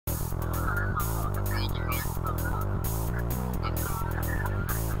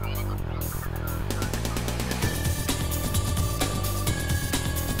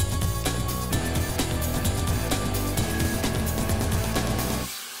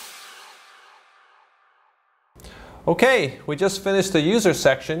Okay, we just finished the user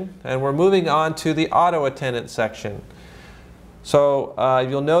section and we're moving on to the auto attendant section. So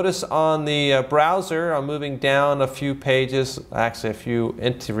you'll notice on the browser I'm moving down a few pages, actually a few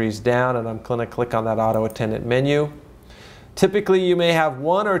entries down, and I'm going to click on that auto attendant menu. Typically you may have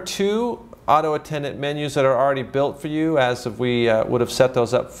one or two auto attendant menus that are already built for you, as if we would have set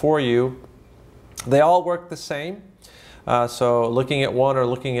those up for you. They all work the same. So looking at one or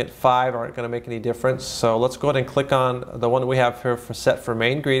looking at five aren't going to make any difference. So let's go ahead and click on the one that we have here for set for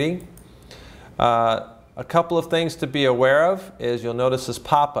main greeting. A couple of things to be aware of is you'll notice this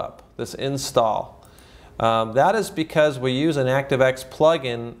pop-up, this install. That is because we use an ActiveX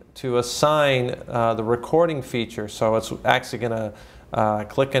plugin to assign the recording feature. So it's actually going to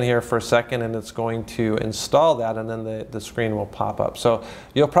click in here for a second and it's going to install that, and then the screen will pop up. So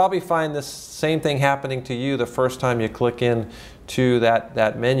you'll probably find this same thing happening to you the first time you click in to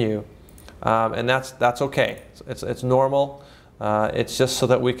that menu, and that's okay. It's normal. It's just so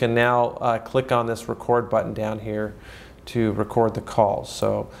that we can now click on this record button down here to record the calls.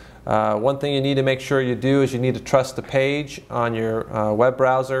 So one thing you need to make sure you do is you need to trust the page on your web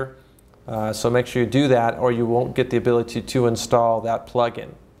browser. So make sure you do that, or you won't get the ability to install that plugin.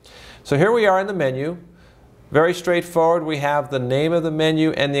 So here we are in the menu. Very straightforward. We have the name of the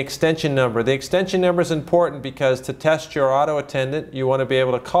menu and the extension number. The extension number is important because to test your auto attendant, you want to be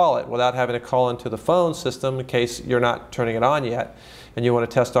able to call it without having to call into the phone system in case you're not turning it on yet and you want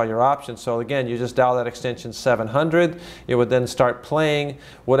to test all your options. So again, you just dial that extension 700. It would then start playing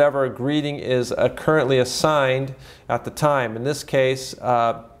whatever greeting is currently assigned at the time. In this case,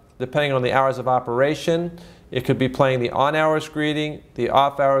 depending on the hours of operation, it could be playing the on-hours greeting, the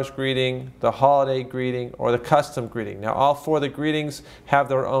off-hours greeting, the holiday greeting, or the custom greeting. Now, all four of the greetings have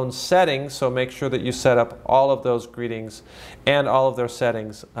their own settings, so make sure that you set up all of those greetings and all of their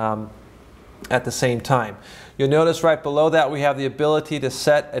settings at the same time. You'll notice right below that we have the ability to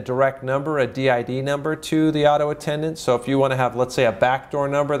set a direct number, a DID number, to the auto attendant. So if you want to have, let's say, a backdoor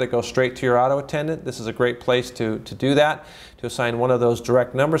number that goes straight to your auto attendant, this is a great place to do that, to assign one of those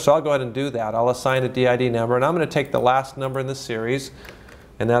direct numbers. So I'll go ahead and do that. I'll assign a DID number, and I'm going to take the last number in the series,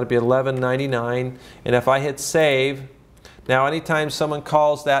 and that'll be 1199. And if I hit save, now anytime someone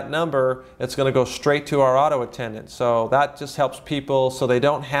calls that number, it's going to go straight to our auto attendant. So that just helps people so they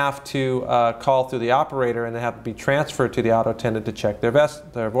don't have to call through the operator and they have to be transferred to the auto attendant to check their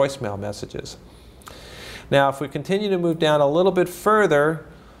voicemail messages. Now if we continue to move down a little bit further,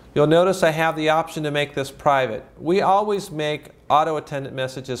 you'll notice I have the option to make this private. We always make auto attendant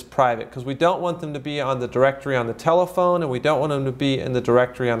messages private because we don't want them to be on the directory on the telephone, and we don't want them to be in the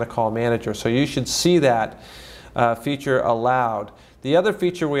directory on the call manager. So you should see that feature allowed. The other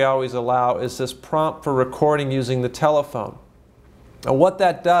feature we always allow is this prompt for recording using the telephone. Now what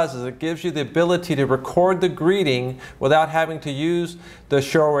that does is it gives you the ability to record the greeting without having to use the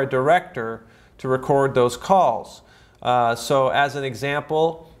Shoreware director to record those calls. So as an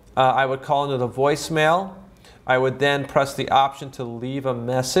example, I would call into the voicemail. I would then press the option to leave a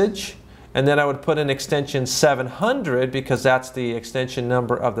message, and then I would put in extension 700 because that's the extension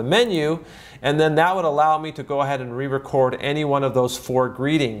number of the menu, and then that would allow me to go ahead and re-record any one of those four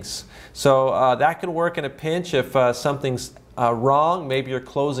greetings. So that can work in a pinch if something's wrong. Maybe you're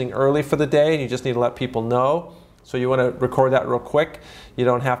closing early for the day and you just need to let people know. So you want to record that real quick. You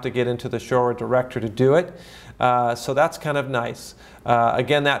don't have to get into the Shoreware director to do it. So that's kind of nice.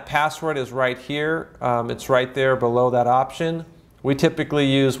 Again, that password is right here. It's right there below that option. We typically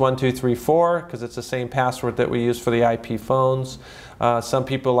use 1234 because it's the same password that we use for the IP phones. Some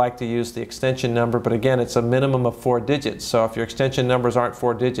people like to use the extension number, but again, it's a minimum of 4 digits. So if your extension numbers aren't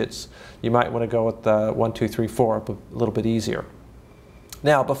 4 digits, you might want to go with 1234, a little bit easier.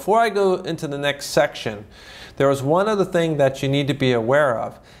 Now, before I go into the next section, there is one other thing that you need to be aware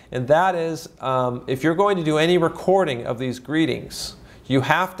of, and that is if you're going to do any recording of these greetings, you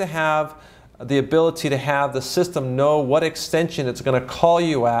have to have the ability to have the system know what extension it's going to call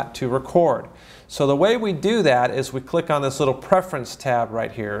you at to record. So the way we do that is we click on this little preference tab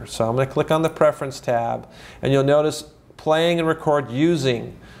right here. So I'm going to click on the preference tab, and you'll notice playing and record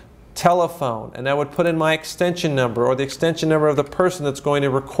using telephone, and I would put in my extension number or the extension number of the person that's going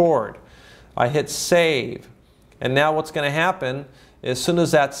to record. I hit save, and now what's going to happen is as soon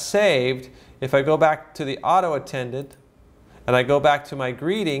as that's saved, if I go back to the auto attendant and I go back to my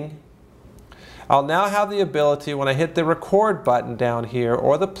greeting, I'll now have the ability, when I hit the record button down here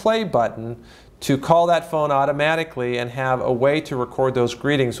or the play button, to call that phone automatically and have a way to record those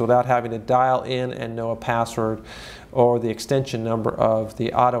greetings without having to dial in and know a password or the extension number of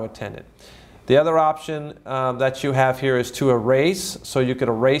the auto attendant. The other option that you have here is to erase. So you can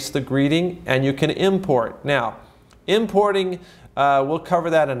erase the greeting and you can import. Now, Importing, we'll cover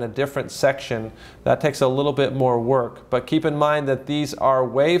that in a different section. That takes a little bit more work, but keep in mind that these are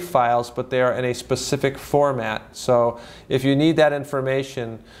WAV files, but they are in a specific format. So if you need that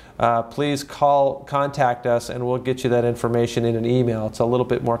information, please contact us and we'll get you that information in an email. It's a little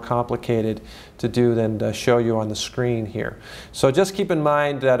bit more complicated to do than to show you on the screen here. So just keep in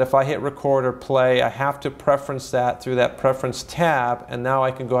mind that if I hit record or play, I have to preference that through that preference tab, and now I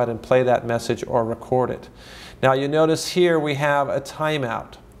can go ahead and play that message or record it. Now you notice here we have a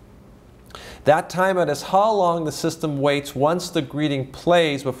timeout. That timeout is how long the system waits once the greeting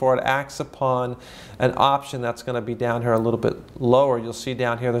plays before it acts upon an option that's going to be down here a little bit lower. You'll see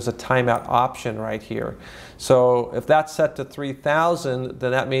down here there's a timeout option right here. So if that's set to 3000, then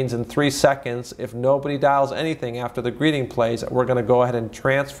that means in 3 seconds, if nobody dials anything after the greeting plays, we're going to go ahead and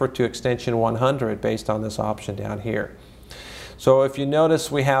transfer to extension 100 based on this option down here. So if you notice,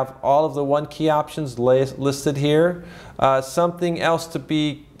 we have all of the one key options listed here. Something else to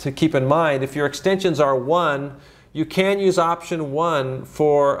keep in mind, if your extensions are 1, you can use option 1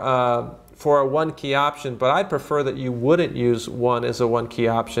 for a one key option, but I prefer that you wouldn't use 1 as a one key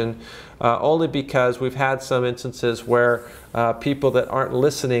option, only because we've had some instances where people that aren't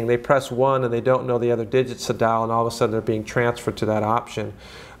listening, they press 1 and they don't know the other digits to dial, and all of a sudden they're being transferred to that option.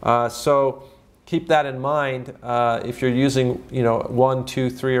 So keep that in mind if you're using 1, 2,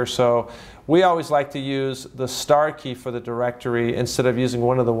 3 or so. We always like to use the star key for the directory instead of using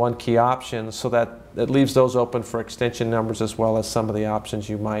one of the one key options, so that it leaves those open for extension numbers as well as some of the options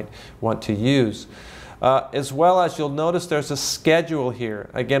you might want to use. As well as you'll notice there's a schedule here.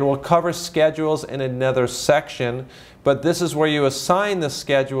 Again, we'll cover schedules in another section, but this is where you assign the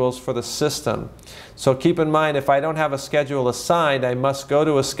schedules for the system. So keep in mind, if I don't have a schedule assigned, I must go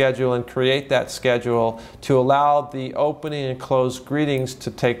to a schedule and create that schedule to allow the opening and close greetings to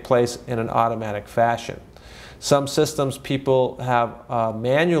take place in an automatic fashion. Some systems, people have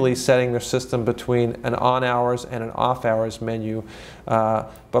manually setting their system between an on hours and an off hours menu, but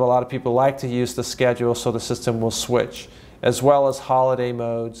a lot of people like to use the schedule so the system will switch, as well as holiday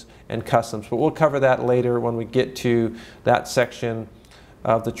modes and customs. But we'll cover that later when we get to that section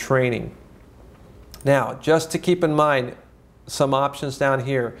of the training. Now, just to keep in mind, some options down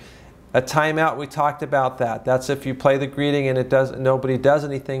here. A timeout, we talked about that. That's if you play the greeting and nobody does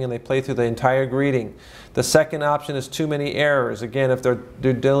anything and they play through the entire greeting. The second option is too many errors. Again, if they're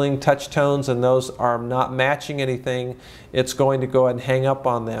dealing touch tones and those are not matching anything, it's going to go ahead and hang up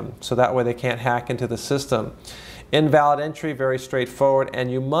on them. So that way they can't hack into the system. Invalid entry, very straightforward,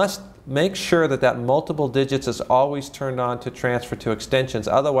 and you must make sure that that multiple digits is always turned on to transfer to extensions.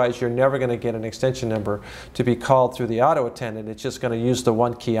 Otherwise, you're never going to get an extension number to be called through the auto attendant. It's just going to use the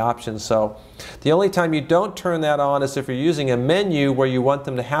one key option. So the only time you don't turn that on is if you're using a menu where you want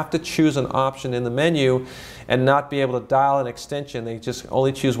them to have to choose an option in the menu and not be able to dial an extension. They just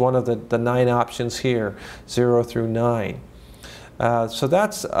only choose one of the 9 options here, 0 through 9. So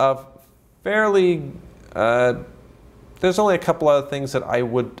that's a fairly there's only a couple other things that I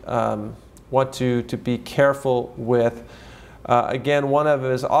would want to be careful with. Again, one of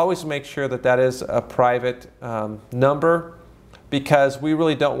them is always make sure that that is a private number, because we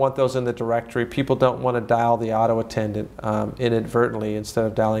really don't want those in the directory. People don't want to dial the auto attendant inadvertently instead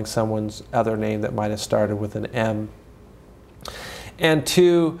of dialing someone's other name that might have started with an M. And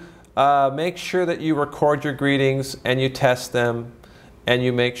 2, make sure that you record your greetings and you test them, and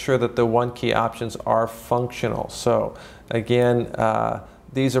you make sure that the one key options are functional. So again,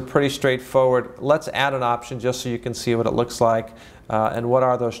 these are pretty straightforward. Let's add an option just so you can see what it looks like and what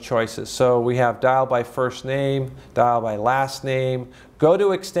are those choices. So we have dial by first name, dial by last name. Go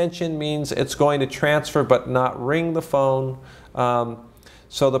to extension means it's going to transfer but not ring the phone.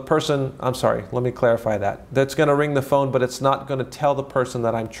 So the person, I'm sorry, let me clarify that. That's going to ring the phone, but it's not going to tell the person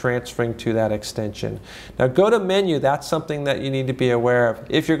that I'm transferring to that extension. Now go to menu, that's something that you need to be aware of.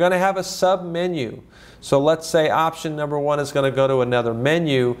 If you're going to have a sub-menu, so let's say option number 1 is going to go to another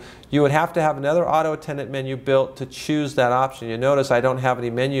menu, you would have to have another auto attendant menu built to choose that option. You notice I don't have any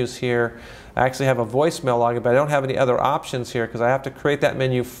menus here. I actually have a voicemail login, but I don't have any other options here because I have to create that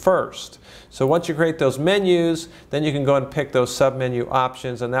menu first. So once you create those menus, then you can go and pick those sub-menu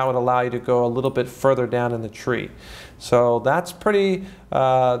options, and that would allow you to go a little bit further down in the tree. So that's pretty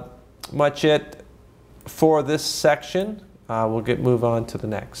much it for this section. We'll move on to the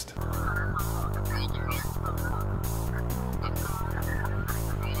next.